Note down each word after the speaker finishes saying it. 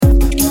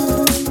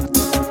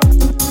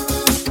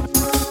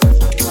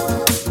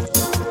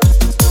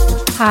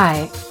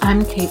Hi,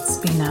 I'm Kate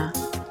Spina.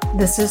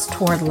 This is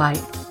Toward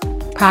Light,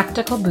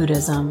 Practical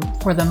Buddhism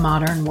for the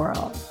Modern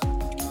World.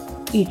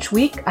 Each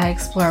week, I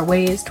explore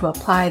ways to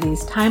apply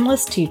these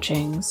timeless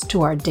teachings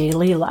to our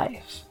daily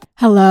life.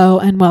 Hello,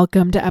 and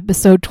welcome to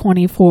episode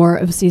 24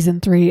 of season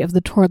 3 of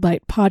the Toward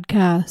Light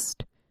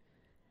podcast.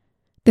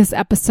 This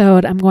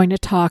episode, I'm going to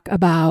talk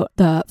about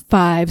the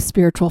 5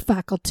 spiritual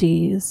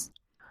faculties.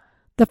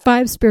 The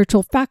 5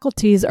 spiritual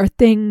faculties are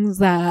things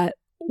that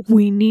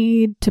we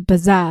need to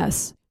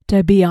possess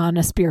to be on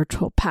a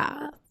spiritual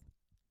path.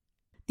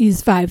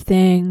 These 5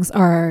 things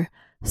are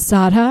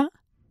saddha,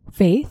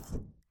 faith,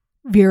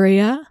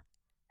 virya,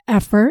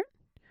 effort,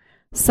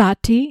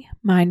 sati,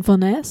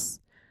 mindfulness,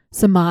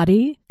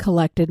 samadhi,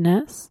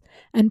 collectedness,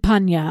 and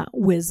panya,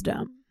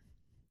 wisdom.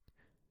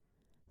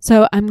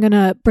 So I'm going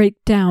to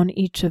break down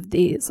each of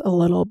these a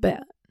little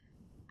bit.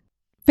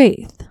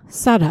 Faith,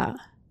 saddha.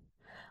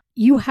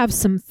 You have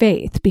some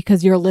faith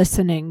because you're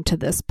listening to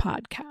this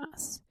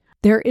podcast.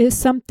 There is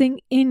something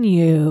in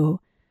you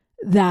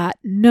that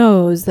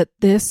knows that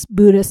this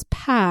Buddhist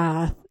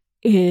path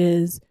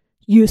is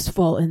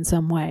useful in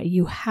some way.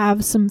 You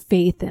have some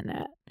faith in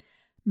it.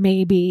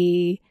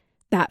 Maybe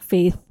that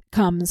faith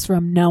comes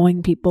from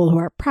knowing people who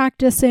are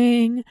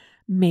practicing.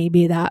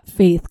 Maybe that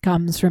faith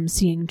comes from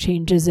seeing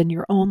changes in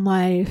your own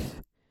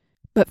life.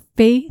 But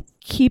faith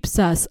keeps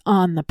us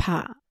on the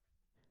path.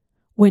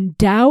 When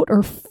doubt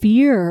or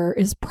fear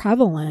is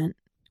prevalent,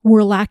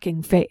 we're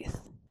lacking faith.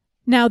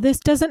 Now, this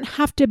doesn't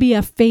have to be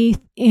a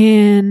faith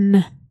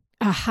in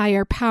a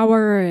higher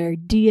power or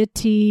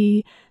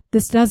deity.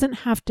 This doesn't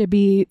have to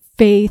be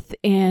faith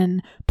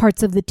in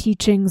parts of the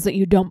teachings that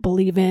you don't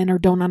believe in or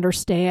don't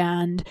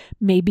understand.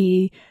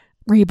 Maybe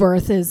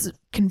rebirth is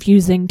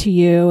confusing to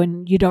you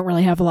and you don't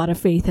really have a lot of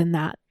faith in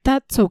that.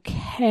 That's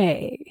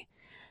okay.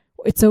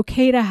 It's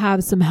okay to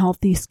have some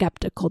healthy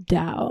skeptical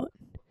doubt.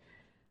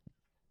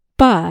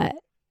 But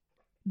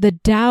the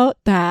doubt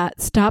that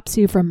stops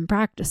you from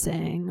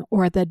practicing,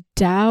 or the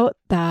doubt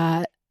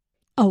that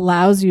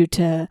allows you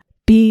to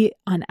be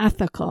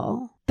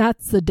unethical,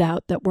 that's the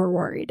doubt that we're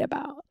worried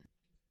about.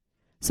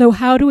 So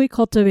how do we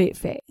cultivate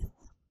faith?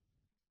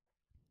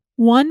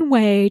 One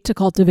way to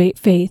cultivate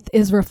faith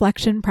is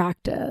reflection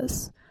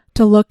practice,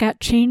 to look at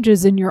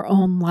changes in your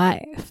own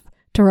life,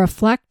 to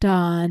reflect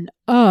on,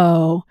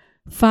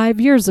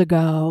 5 years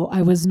ago,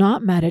 I was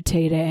not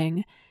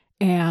meditating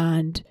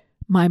and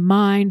my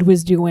mind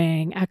was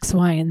doing X,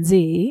 Y, and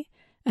Z.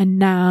 And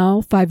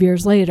now, 5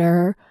 years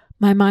later,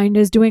 my mind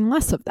is doing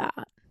less of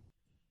that.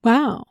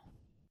 Wow,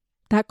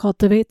 that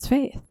cultivates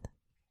faith.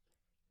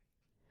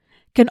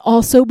 Can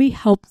also be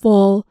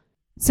helpful,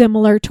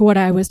 similar to what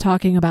I was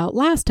talking about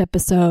last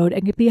episode,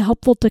 and can be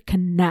helpful to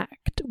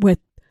connect with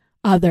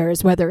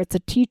others, whether it's a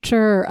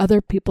teacher or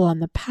other people on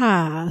the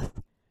path,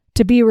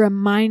 to be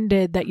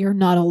reminded that you're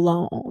not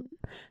alone.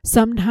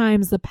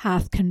 Sometimes the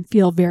path can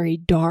feel very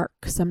dark.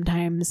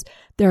 Sometimes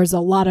there's a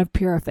lot of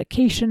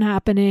purification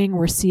happening.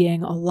 We're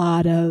seeing a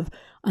lot of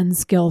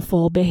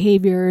unskillful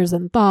behaviors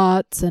and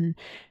thoughts and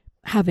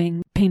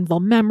having painful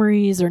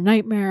memories or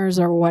nightmares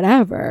or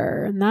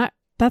whatever. And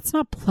that's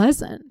not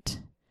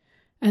pleasant.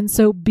 And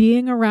so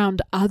being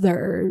around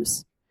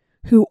others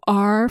who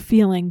are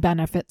feeling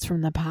benefits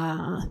from the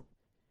path,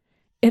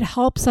 it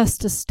helps us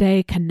to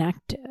stay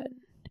connected.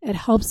 It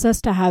helps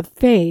us to have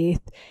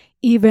faith.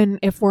 Even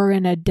if we're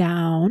in a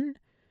down,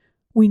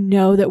 we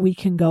know that we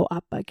can go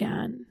up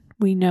again.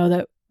 We know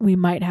that we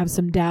might have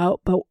some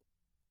doubt, but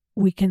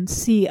we can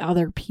see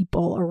other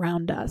people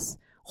around us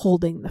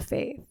holding the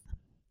faith.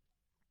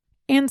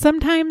 And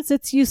sometimes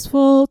it's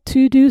useful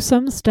to do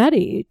some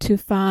study, to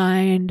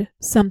find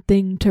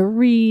something to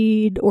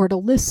read or to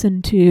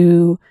listen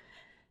to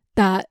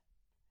that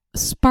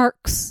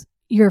sparks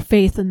your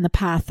faith in the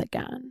path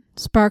again,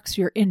 sparks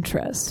your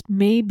interest.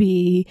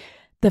 Maybe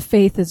the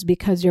faith is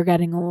because you're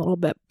getting a little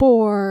bit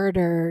bored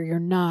or you're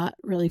not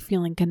really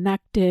feeling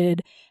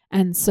connected.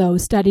 And so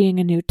studying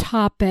a new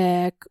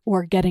topic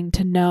or getting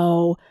to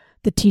know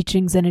the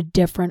teachings in a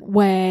different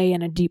way,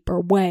 in a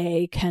deeper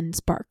way, can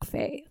spark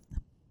faith.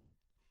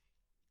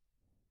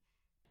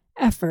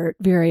 Effort,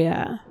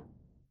 virya.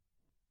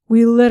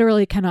 We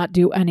literally cannot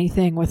do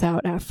anything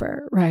without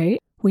effort, right?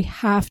 We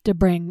have to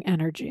bring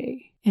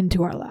energy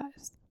into our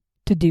lives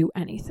to do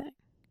anything.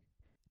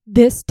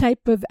 This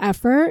type of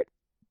effort,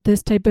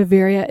 this type of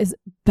virya, is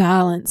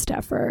balanced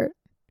effort.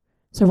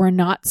 So we're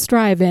not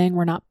striving,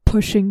 we're not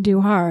pushing too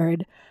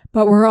hard,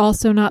 but we're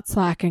also not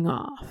slacking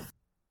off.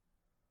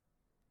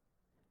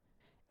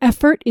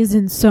 Effort is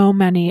in so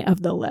many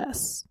of the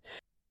lists.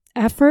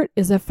 Effort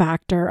is a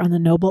factor on the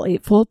Noble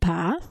Eightfold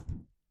Path.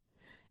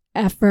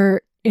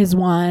 Effort is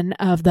one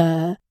of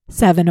the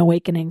 7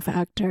 awakening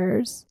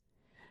factors.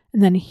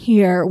 And then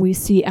here we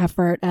see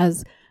effort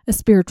as a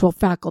spiritual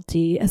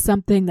faculty, as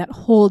something that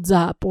holds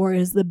up or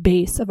is the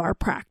base of our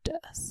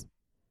practice.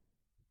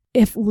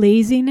 If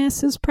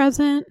laziness is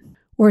present,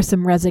 or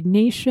some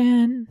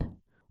resignation,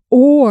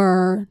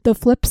 or the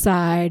flip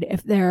side,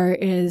 if there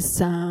is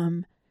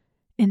some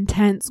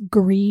intense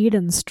greed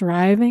and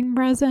striving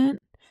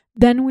present,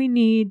 then we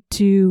need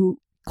to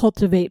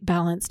cultivate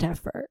balanced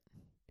effort.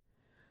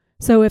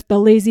 So if the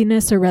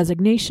laziness or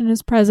resignation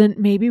is present,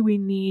 maybe we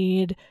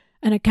need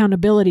an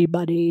accountability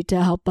buddy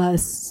to help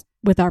us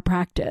with our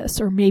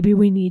practice, or maybe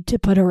we need to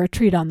put a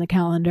retreat on the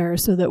calendar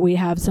so that we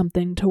have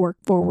something to work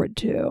forward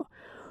to,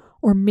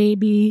 or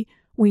maybe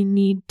we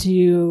need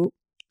to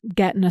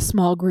get in a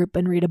small group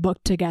and read a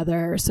book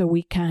together so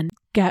we can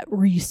get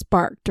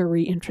re-sparked or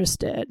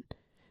re-interested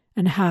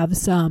and have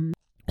some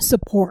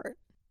support.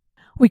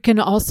 We can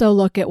also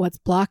look at what's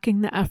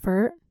blocking the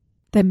effort,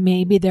 that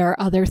maybe there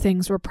are other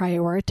things we're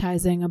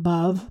prioritizing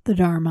above the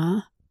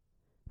Dharma,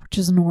 which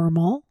is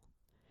normal.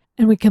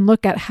 And we can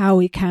look at how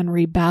we can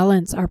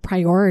rebalance our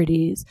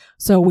priorities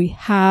so we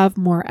have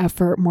more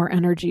effort, more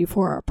energy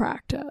for our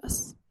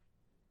practice.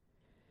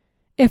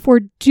 If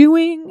we're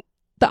doing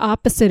the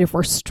opposite, if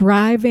we're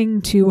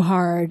striving too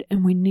hard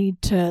and we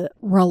need to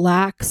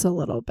relax a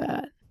little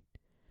bit,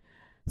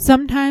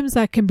 sometimes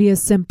that can be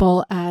as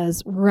simple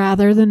as,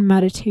 rather than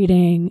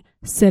meditating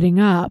sitting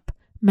up,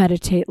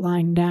 meditate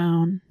lying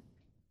down.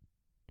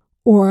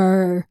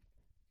 Or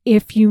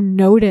if you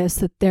notice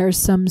that there's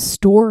some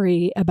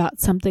story about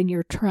something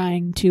you're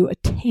trying to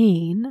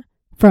attain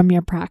from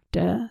your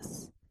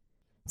practice,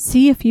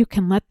 see if you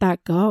can let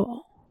that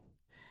go.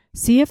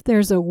 See if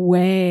there's a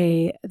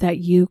way that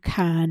you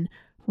can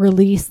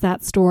release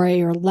that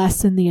story or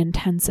lessen the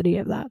intensity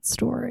of that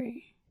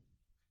story.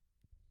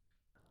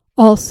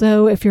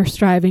 Also, if you're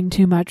striving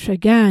too much,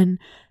 again,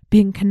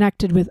 being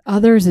connected with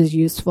others is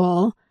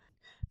useful,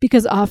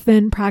 because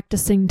often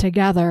practicing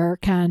together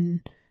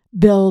can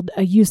build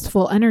a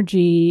useful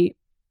energy,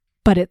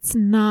 but it's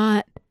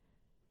not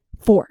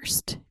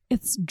forced.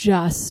 It's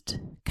just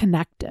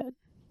connected.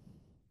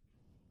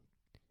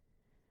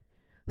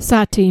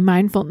 Sati,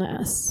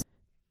 mindfulness.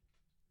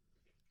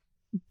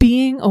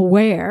 Being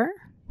aware,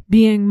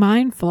 being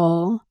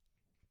mindful,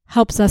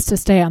 helps us to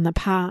stay on the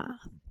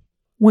path.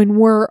 When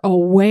we're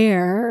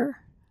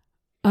aware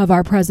of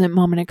our present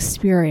moment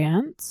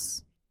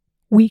experience,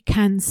 we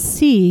can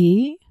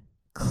see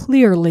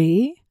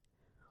clearly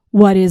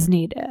what is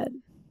needed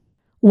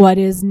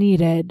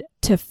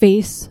to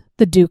face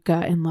the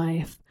dukkha in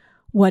life,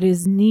 what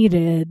is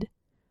needed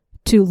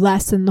to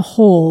lessen the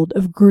hold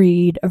of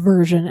greed,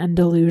 aversion, and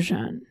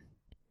delusion.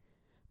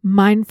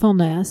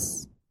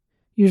 Mindfulness,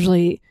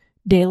 usually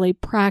daily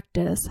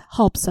practice,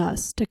 helps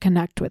us to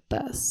connect with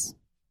this.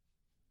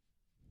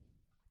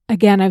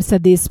 Again, I've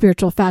said these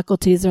spiritual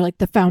faculties are like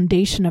the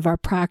foundation of our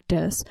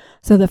practice.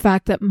 So the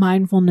fact that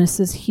mindfulness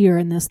is here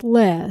in this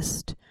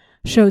list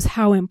shows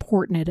how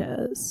important it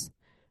is,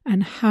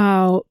 and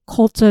how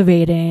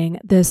cultivating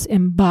this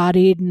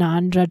embodied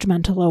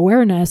non-judgmental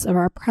awareness of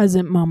our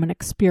present moment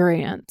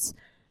experience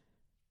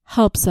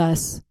helps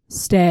us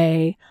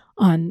stay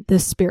on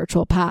this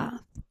spiritual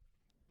path.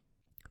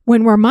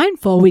 When we're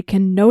mindful, we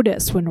can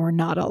notice when we're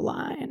not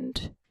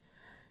aligned.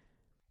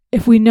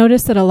 If we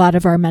notice that a lot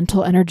of our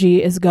mental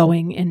energy is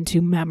going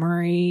into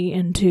memory,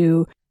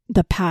 into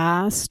the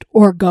past,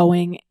 or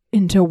going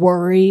into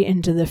worry,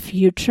 into the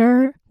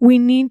future, we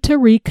need to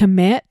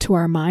recommit to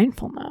our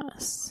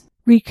mindfulness.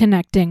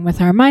 Reconnecting with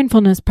our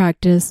mindfulness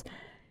practice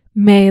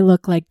may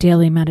look like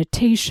daily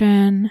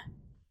meditation,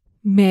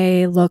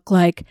 may look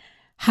like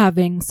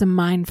having some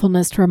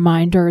mindfulness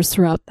reminders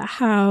throughout the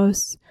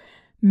house,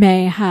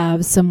 may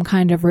have some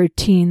kind of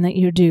routine that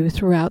you do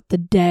throughout the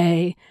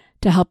day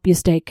to help you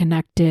stay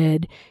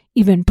connected,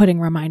 even putting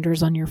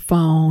reminders on your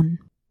phone.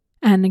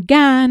 And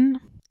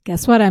again,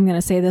 guess what? I'm going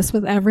to say this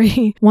with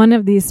every one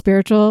of these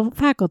spiritual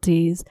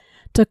faculties.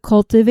 To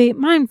cultivate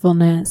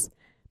mindfulness,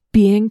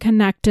 being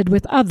connected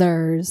with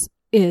others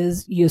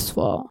is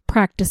useful.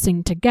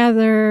 Practicing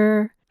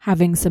together,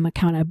 having some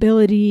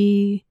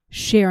accountability,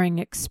 sharing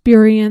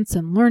experience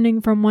and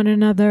learning from one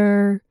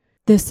another.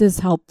 This is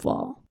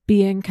helpful.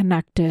 Being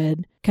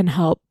connected can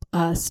help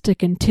us to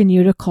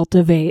continue to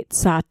cultivate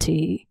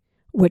sati,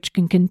 which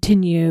can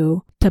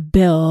continue to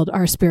build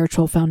our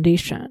spiritual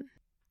foundation.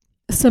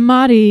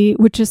 Samadhi,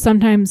 which is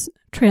sometimes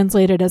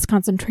translated as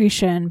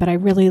concentration, but I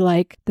really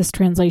like this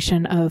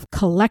translation of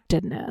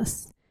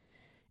collectedness,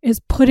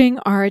 is putting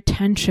our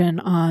attention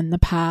on the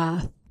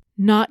path,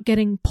 not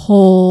getting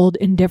pulled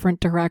in different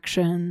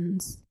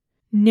directions,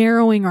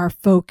 narrowing our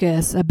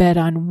focus a bit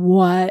on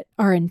what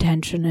our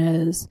intention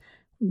is,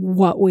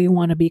 what we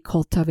want to be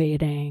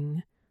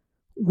cultivating,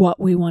 what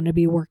we want to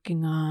be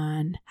working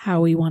on,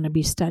 how we want to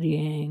be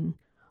studying,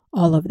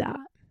 all of that.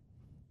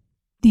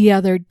 The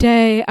other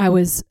day, I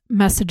was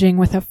messaging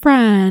with a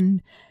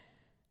friend,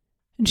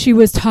 and she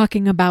was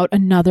talking about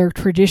another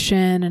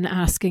tradition and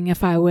asking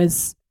if I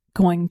was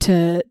going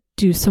to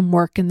do some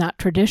work in that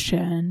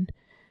tradition.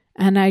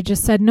 And I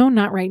just said, no,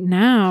 not right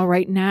now.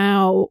 Right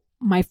now,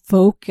 my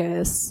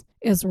focus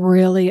is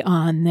really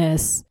on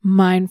this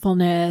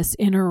mindfulness,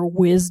 inner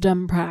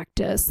wisdom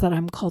practice that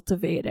I'm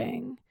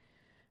cultivating.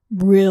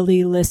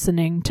 Really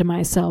listening to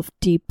myself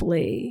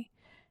deeply.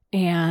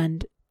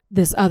 And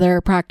this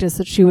other practice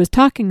that she was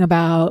talking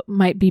about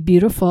might be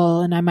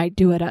beautiful and I might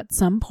do it at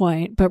some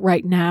point, but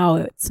right now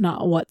it's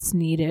not what's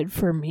needed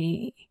for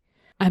me.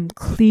 I'm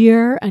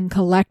clear and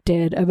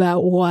collected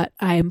about what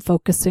I am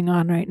focusing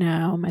on right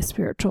now in my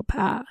spiritual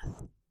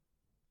path.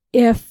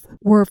 If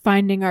we're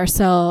finding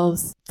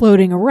ourselves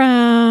floating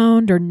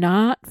around or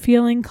not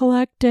feeling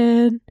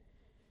collected,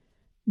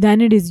 then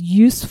it is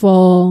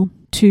useful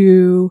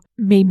to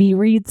maybe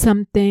read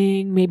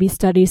something, maybe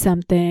study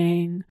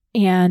something,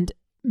 and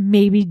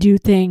maybe do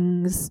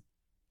things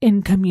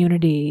in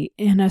community,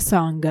 in a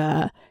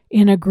sangha,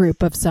 in a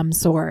group of some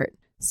sort,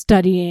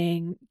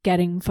 studying,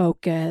 getting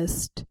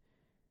focused.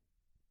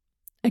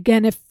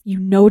 Again, if you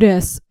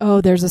notice,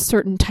 there's a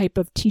certain type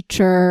of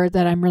teacher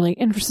that I'm really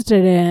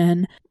interested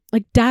in,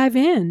 like dive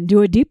in,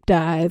 do a deep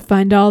dive,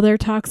 find all their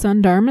talks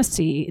on Dharma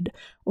Seed,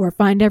 or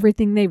find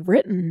everything they've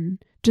written.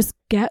 Just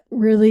get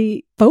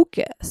really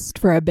focused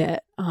for a bit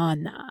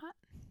on that.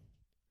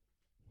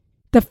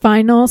 The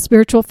final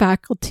spiritual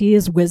faculty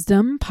is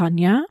wisdom,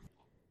 panya.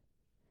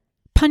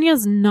 Panya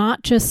is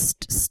not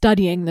just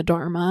studying the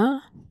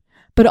Dharma,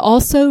 but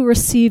also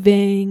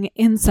receiving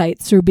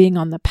insights through being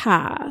on the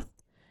path.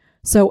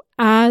 So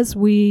as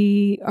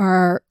we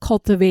are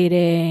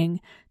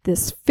cultivating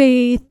this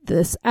faith,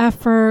 this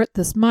effort,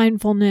 this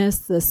mindfulness,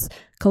 this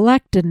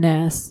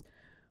collectedness,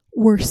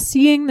 we're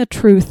seeing the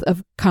truth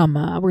of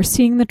karma. We're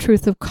seeing the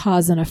truth of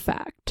cause and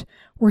effect.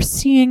 We're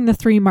seeing the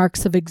 3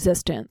 marks of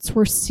existence.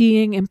 We're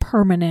seeing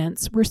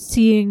impermanence. We're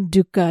seeing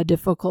dukkha,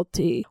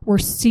 difficulty. We're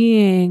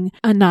seeing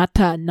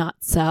anatta, not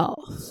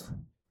self.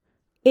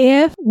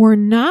 If we're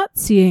not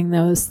seeing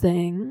those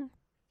things,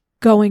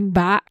 going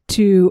back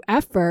to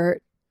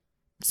effort,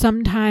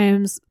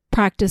 sometimes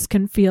practice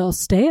can feel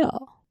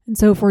stale. And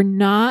so if we're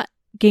not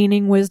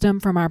gaining wisdom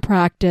from our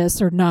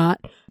practice or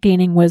not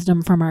gaining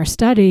wisdom from our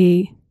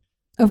study,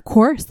 of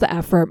course the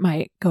effort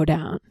might go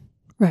down,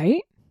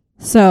 right?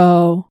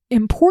 So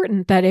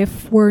important that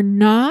if we're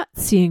not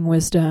seeing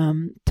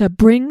wisdom, to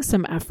bring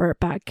some effort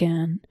back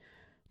in,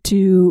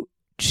 to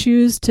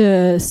choose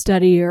to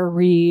study or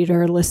read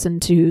or listen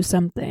to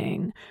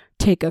something,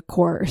 take a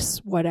course,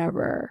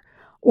 whatever,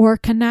 or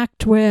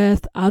connect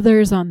with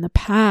others on the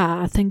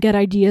path and get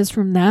ideas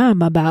from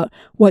them about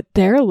what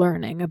they're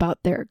learning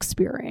about their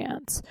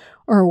experience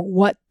or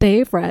what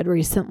they've read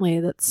recently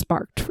that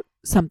sparked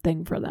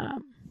something for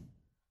them.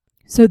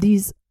 So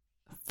these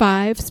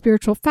 5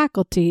 spiritual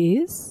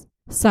faculties,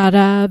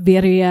 Saddha,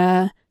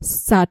 Virya,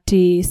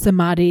 Sati,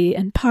 Samadhi,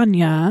 and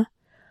Panya,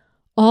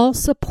 all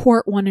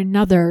support one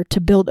another to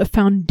build a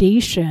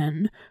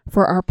foundation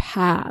for our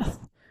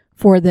path,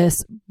 for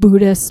this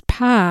Buddhist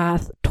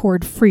path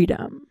toward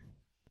freedom.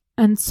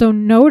 And so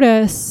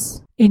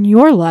notice in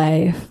your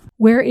life,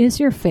 where is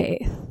your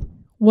faith?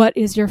 What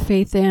is your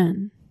faith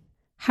in?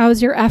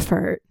 How's your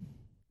effort?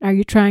 Are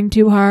you trying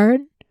too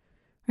hard?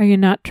 Are you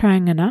not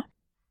trying enough?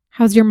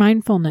 How's your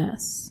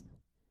mindfulness?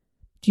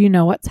 Do you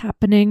know what's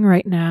happening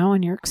right now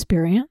in your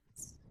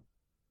experience?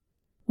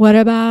 What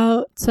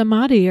about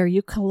samadhi? Are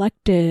you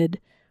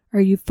collected?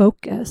 Are you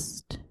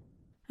focused?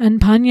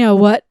 And Panya,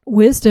 what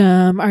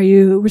wisdom are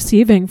you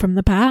receiving from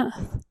the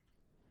path?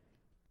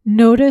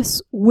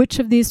 Notice which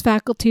of these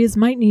faculties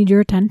might need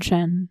your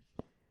attention.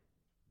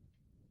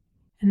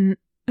 And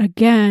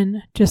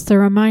again, just a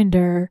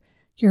reminder,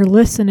 you're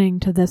listening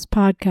to this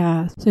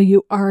podcast, so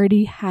you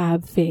already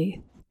have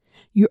faith.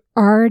 You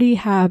already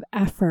have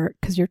effort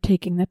because you're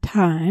taking the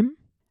time,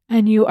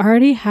 and you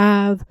already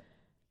have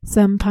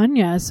some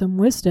panya, some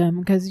wisdom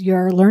because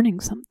you're learning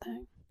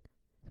something.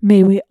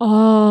 May we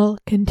all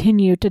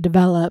continue to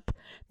develop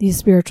these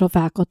spiritual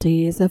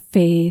faculties of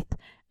faith,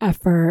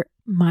 effort,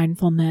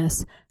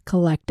 mindfulness,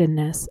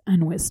 collectedness,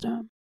 and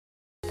wisdom.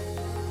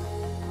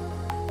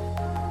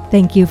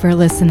 Thank you for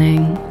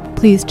listening.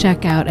 Please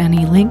check out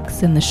any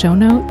links in the show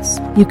notes.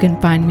 You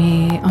can find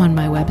me on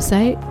my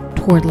website,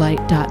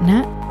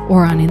 towardlight.net,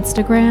 or on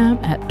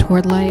Instagram at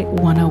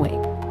towardlight108.